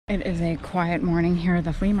It is a quiet morning here at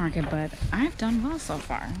the flea market, but I've done well so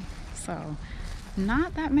far. So,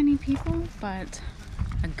 not that many people, but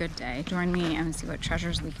a good day. Join me and see what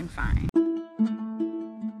treasures we can find.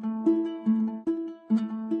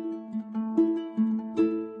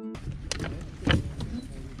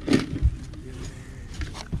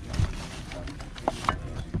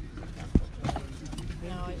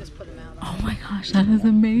 Oh my gosh, that is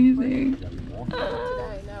amazing.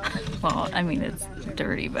 Well, I mean, it's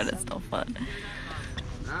dirty, but it's still fun.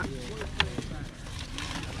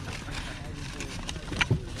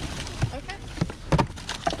 Okay.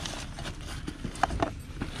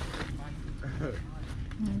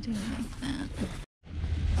 I do like that.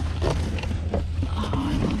 Oh,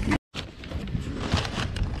 I love that.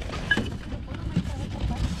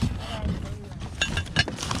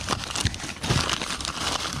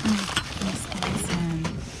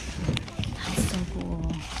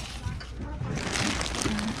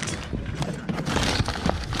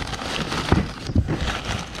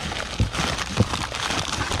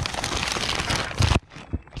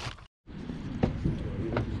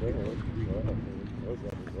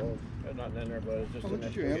 Nothing in there, but it's just look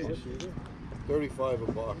at your handles. 35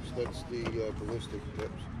 a box. That's the ballistic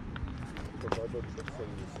tips.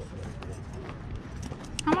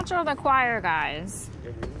 How much are the choir guys?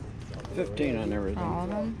 15 on everything. All of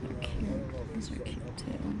them? They're cute. These are cute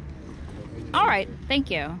too. All right,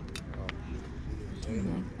 thank you.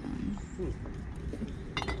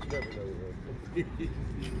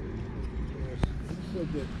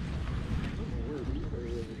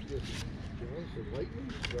 I like them.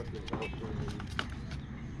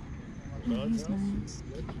 Oh, he's nice.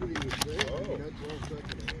 I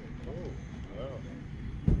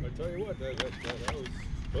tell you what, that was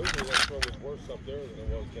supposedly that storm was worse up there than it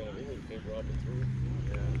was down here. It came dropping through.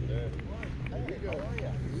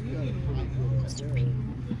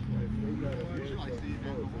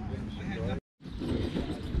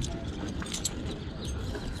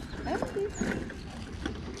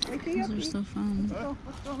 These are so fun.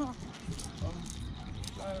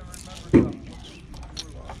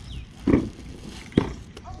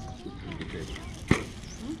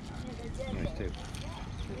 Nice tape.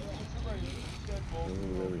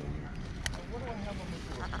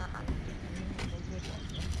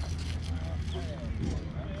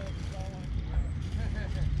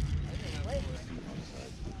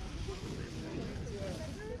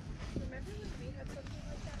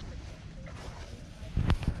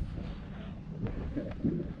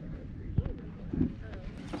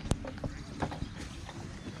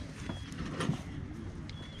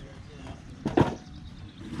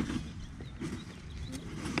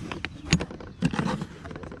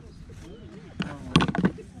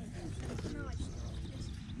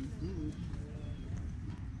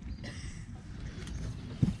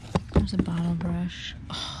 There's a bottle brush.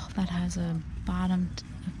 Oh, that has a bottom.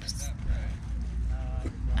 Oops.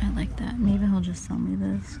 I like that. Maybe he'll just sell me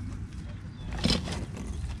this.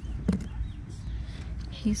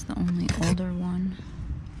 He's the only older one.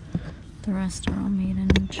 The rest are all made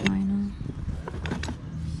in China.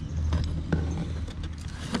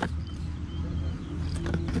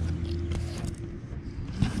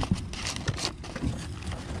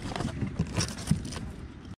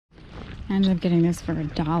 I ended up getting this for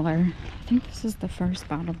 $1. I think this is the first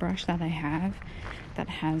bottle brush that I have that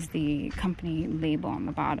has the company label on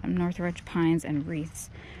the bottom. Northridge Pines and Wreaths,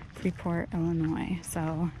 Freeport, Illinois.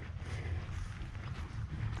 So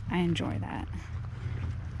I enjoy that.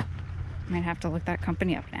 Might have to look that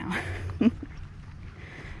company up now.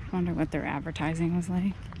 Wonder what their advertising was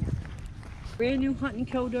like. Brand new hunting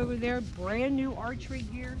coat over there, brand new archery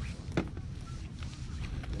gear.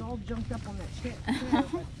 It's all junked up on that shit.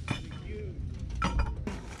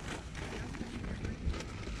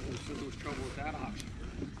 What's trouble with that option?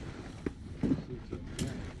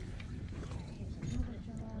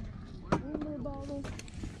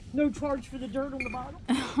 No charge for the dirt on the bottle.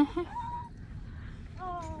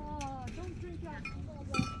 Oh, don't drink out.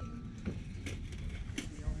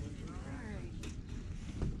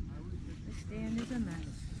 The stand is a mess.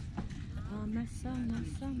 A mess, a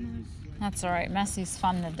mess, a mess. That's all right. Messy's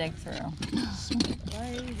fun to dig through.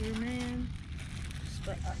 Spider-Man.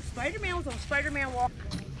 Spider-Man was on Spider-Man walk.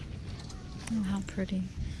 Oh, how pretty.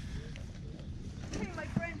 Hey, my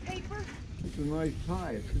friend, paper. It's a nice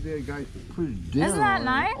pie. It's because that guy put his dinner Isn't that on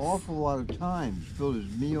nice? it an awful lot of time. Spilled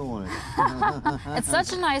his meal on it. It's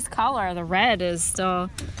such a nice color. The red is still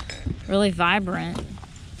really vibrant.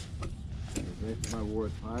 Last time I wore a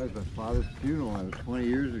tie was my father's funeral. That was 20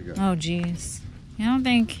 years ago. Oh, geez. I don't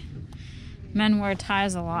think men wear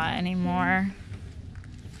ties a lot anymore.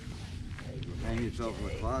 Hang yourself in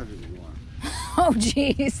the closet if you want. Oh,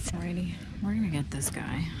 jeez. Alrighty, we're gonna get this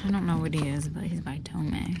guy. I don't know what he is, but he's by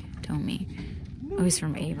Tomei. Oh, he's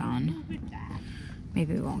from Avon.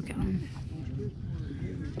 Maybe we won't get him.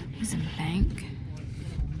 He's in bank.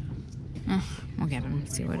 We'll get him,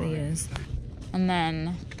 see what he is. And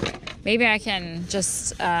then maybe I can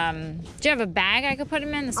just, do you have a bag I could put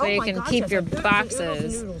him in? This way you can keep your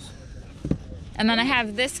boxes. And then I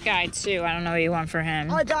have this guy too. I don't know what you want for him.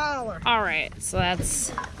 $1. All right, so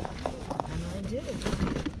that's... I did.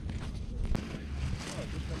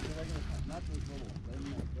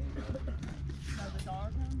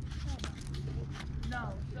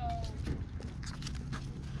 No, so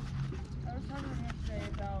I was talking to him yesterday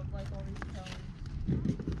about like all these cones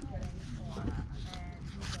getting flat, and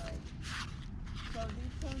he's like, so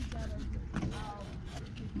these cones that are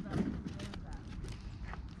people that are doing that,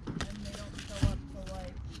 and they don't show up till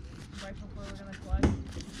like right before we're gonna collect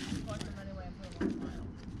them anyway and put them on file.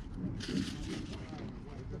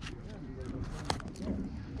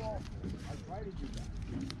 Well, I try to do that.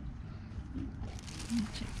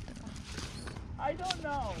 I don't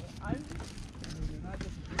know. I'm just.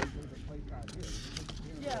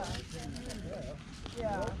 Yeah.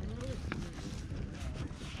 Yeah.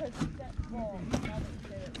 Because that, well, now that you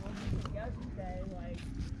say it, well, you said yesterday, like,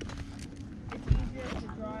 it's easier to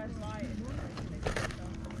draw a line and make it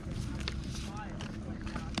smile.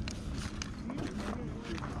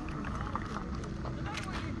 No matter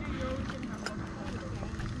what you do, you're always going to have one.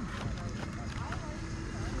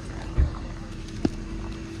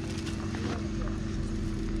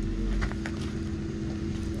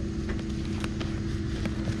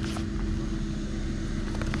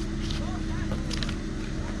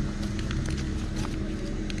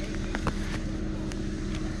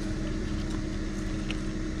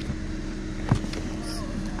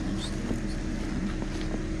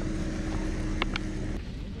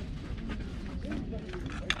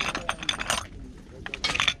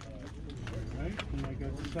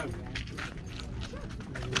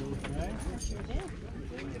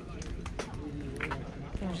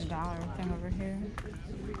 There's a dollar thing over here.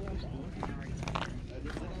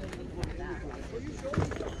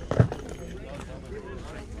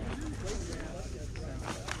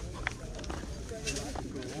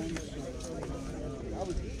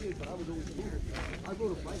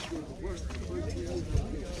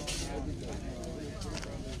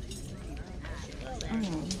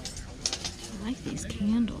 Oh, I like these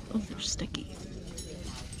candles. Oh, they're sticky.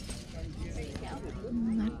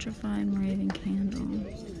 Electrifying raving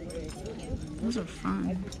candles. Those are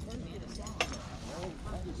fun.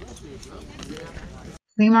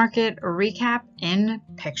 Flea market recap in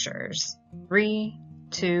pictures. 3,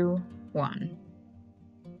 2, 1.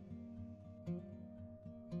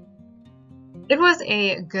 It was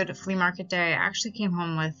a good flea market day. I actually came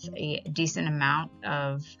home with a decent amount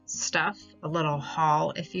of stuff, a little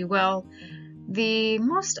haul, if you will. The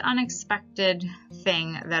most unexpected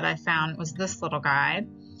thing that I found was this little guy.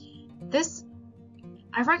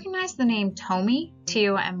 I recognized the name Tomy,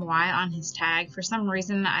 T-O-M-Y, on his tag. For some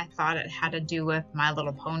reason, I thought it had to do with My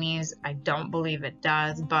Little Ponies. I don't believe it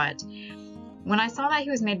does, but when I saw that he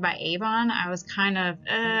was made by Avon, I was kind of,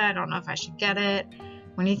 I don't know if I should get it.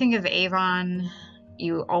 When you think of Avon,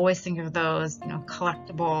 you always think of those,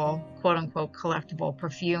 collectible, quote-unquote collectible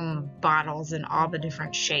perfume bottles in all the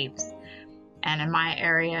different shapes. And in my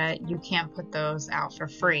area, you can't put those out for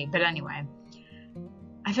free. But anyway,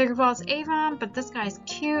 I figured, well, it's Avon, but this guy's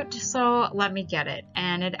cute, so let me get it.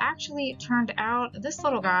 And it actually turned out this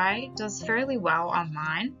little guy does fairly well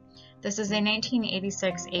online. This is a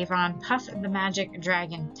 1986 Avon Puff the Magic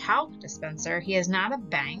Dragon talc dispenser. He is not a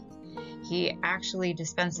bank. He actually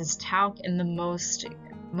dispenses talc in the most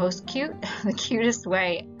cute, the cutest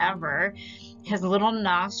way ever. His little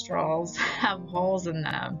nostrils have holes in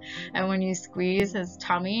them, and when you squeeze his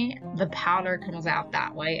tummy, the powder comes out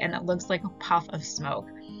that way, and it looks like a puff of smoke.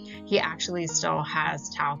 He actually still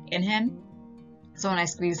has talc in him, so when I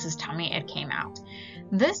squeezed his tummy, it came out.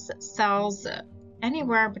 This sells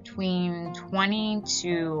anywhere between $20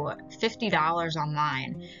 to $50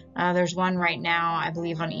 online. There's one right now, I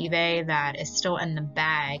believe, on eBay that is still in the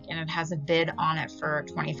bag, and it has a bid on it for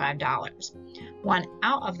 $25. One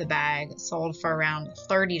out of the bag sold for around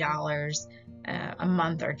 $30 a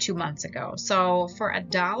month or 2 months ago. So for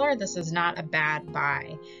 $1, this is not a bad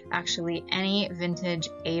buy. Actually, any vintage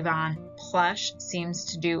Avon plush seems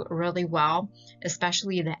to do really well,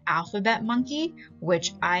 especially the alphabet monkey,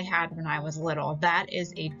 which I had when I was little. That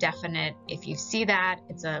is a definite, if you see that,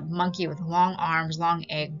 it's a monkey with long arms, long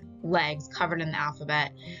legs covered in the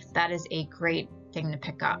alphabet. That is a great thing to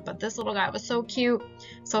pick up. But this little guy was so cute.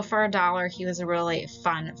 So for $1, he was a really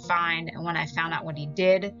fun find. And when I found out what he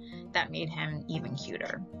did, that made him even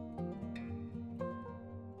cuter.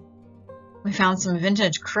 We found some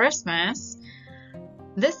vintage Christmas.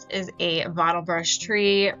 This is a bottle brush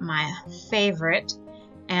tree, my favorite.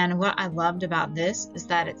 And what I loved about this is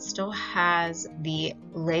that it still has the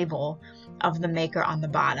label of the maker on the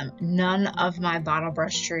bottom. None of my bottle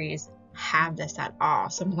brush trees have this at all.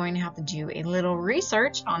 So I'm going to have to do a little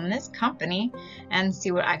research on this company and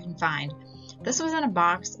see what I can find. This was in a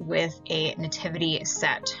box with a nativity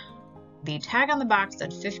set. The tag on the box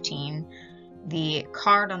said 15. The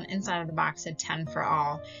card on the inside of the box said 10 for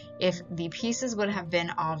all. If the pieces would have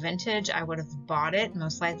been all vintage, I would have bought it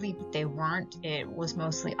most likely, but they weren't. It was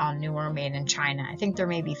mostly all newer, made in China. I think there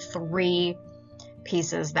may be 3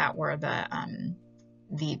 pieces that were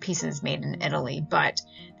the pieces made in Italy. But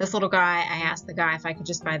this little guy, I asked the guy if I could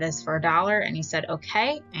just buy this for $1, and he said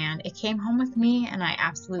okay, and it came home with me, and I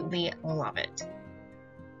absolutely love it.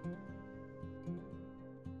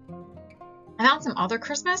 I found some other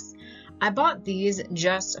Christmas. I bought these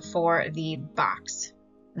just for the box.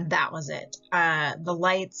 That was it. The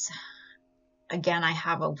lights, again, I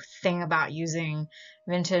have a thing about using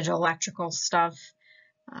vintage electrical stuff.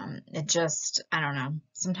 It just, I don't know.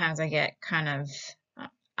 Sometimes I get kind of,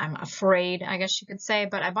 I'm afraid, I guess you could say,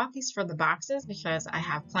 but I bought these for the boxes because I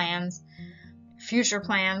have plans, future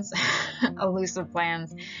plans, elusive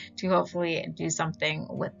plans to hopefully do something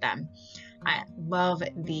with them. I love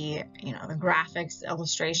the, the graphics,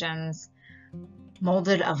 illustrations,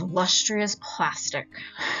 molded of lustrous plastic.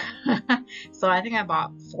 So I think I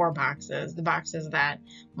bought 4 boxes, the boxes that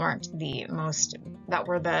weren't the most, that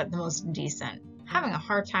were the most decent. Having a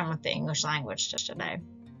hard time with the English language today.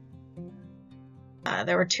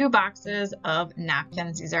 There were 2 boxes of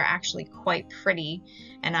napkins. These are actually quite pretty,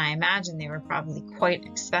 and I imagine they were probably quite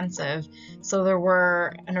expensive. So there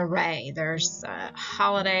were an array. There's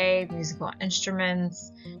holiday, musical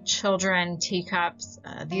instruments, children, teacups.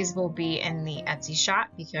 These will be in the Etsy shop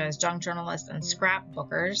because junk journalists and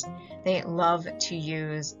scrapbookers, they love to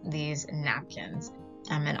use these napkins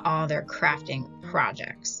in all their crafting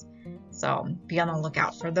projects. So be on the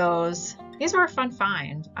lookout for those. These were a fun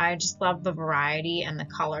find. I just love the variety and the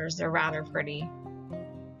colors. They're rather pretty.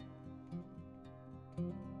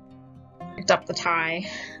 Picked up the tie.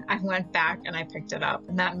 I went back and I picked it up.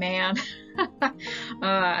 And that man,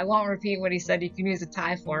 I won't repeat what he said you can use a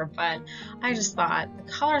tie for, but I just thought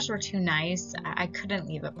the colors were too nice. I couldn't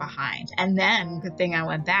leave it behind. And then, good thing I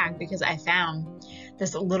went back because I found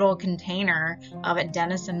this little container of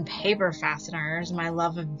Denison paper fasteners. My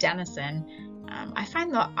love of Denison. I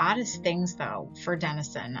find the oddest things though for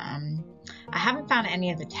Denison. I haven't found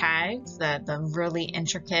any of the tags, the really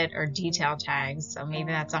intricate or detailed tags, so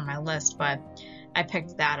maybe that's on my list, but I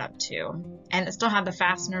picked that up too. And it still had the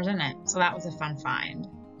fasteners in it, so that was a fun find.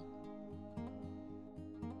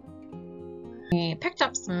 We picked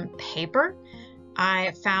up some paper.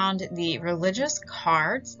 I found the religious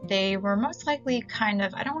cards. They were most likely kind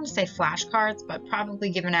of, I don't want to say flashcards, but probably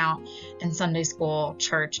given out in Sunday school,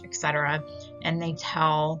 church, etc. And they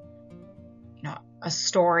tell, a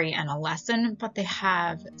story and a lesson, but they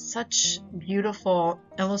have such beautiful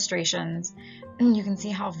illustrations. And you can see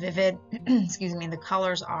how vivid, excuse me, the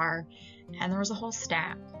colors are. And there was a whole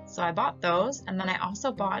stack. So I bought those. And then I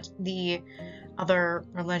also bought the other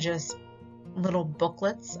religious little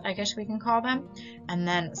booklets, I guess we can call them, and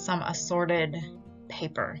then some assorted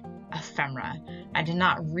paper ephemera. I did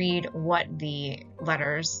not read what the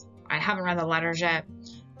letters, I haven't read the letters yet.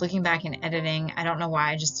 Looking back in editing, I don't know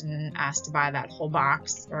why I just didn't ask to buy that whole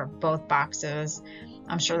box or both boxes.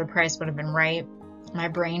 I'm sure the price would have been right. My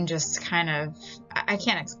brain just kind of, I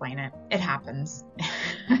can't explain it. It happens.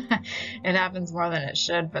 It happens more than it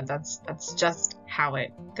should, but that's just how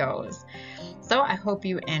it goes. So I hope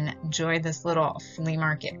you enjoyed this little flea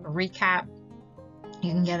market recap.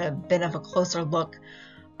 You can get a bit of a closer look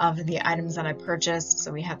of the items that I purchased.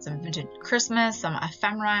 So we had some vintage Christmas, some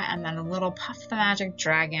ephemera, and then a little Puff the Magic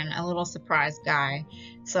Dragon, a little surprise guy.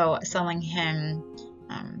 So selling him,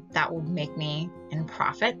 that would make me in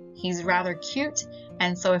profit. He's rather cute,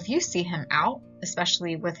 and so if you see him out,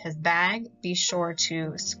 especially with his bag, be sure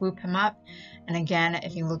to swoop him up. And again,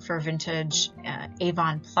 if you look for vintage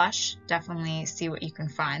Avon plush, definitely see what you can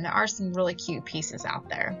find. There are some really cute pieces out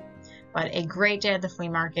there. But a great day at the flea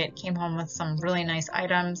market. Came home with some really nice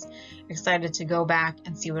items. Excited to go back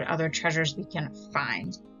and see what other treasures we can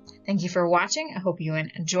find. Thank you for watching. I hope you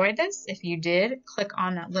enjoyed this. If you did, click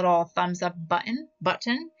on that little thumbs up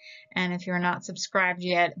button. And if you're not subscribed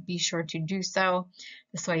yet, be sure to do so.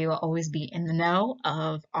 This way you will always be in the know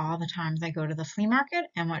of all the times I go to the flea market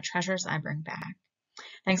and what treasures I bring back.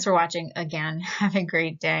 Thanks for watching again. Have a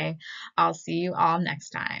great day. I'll see you all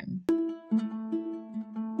next time.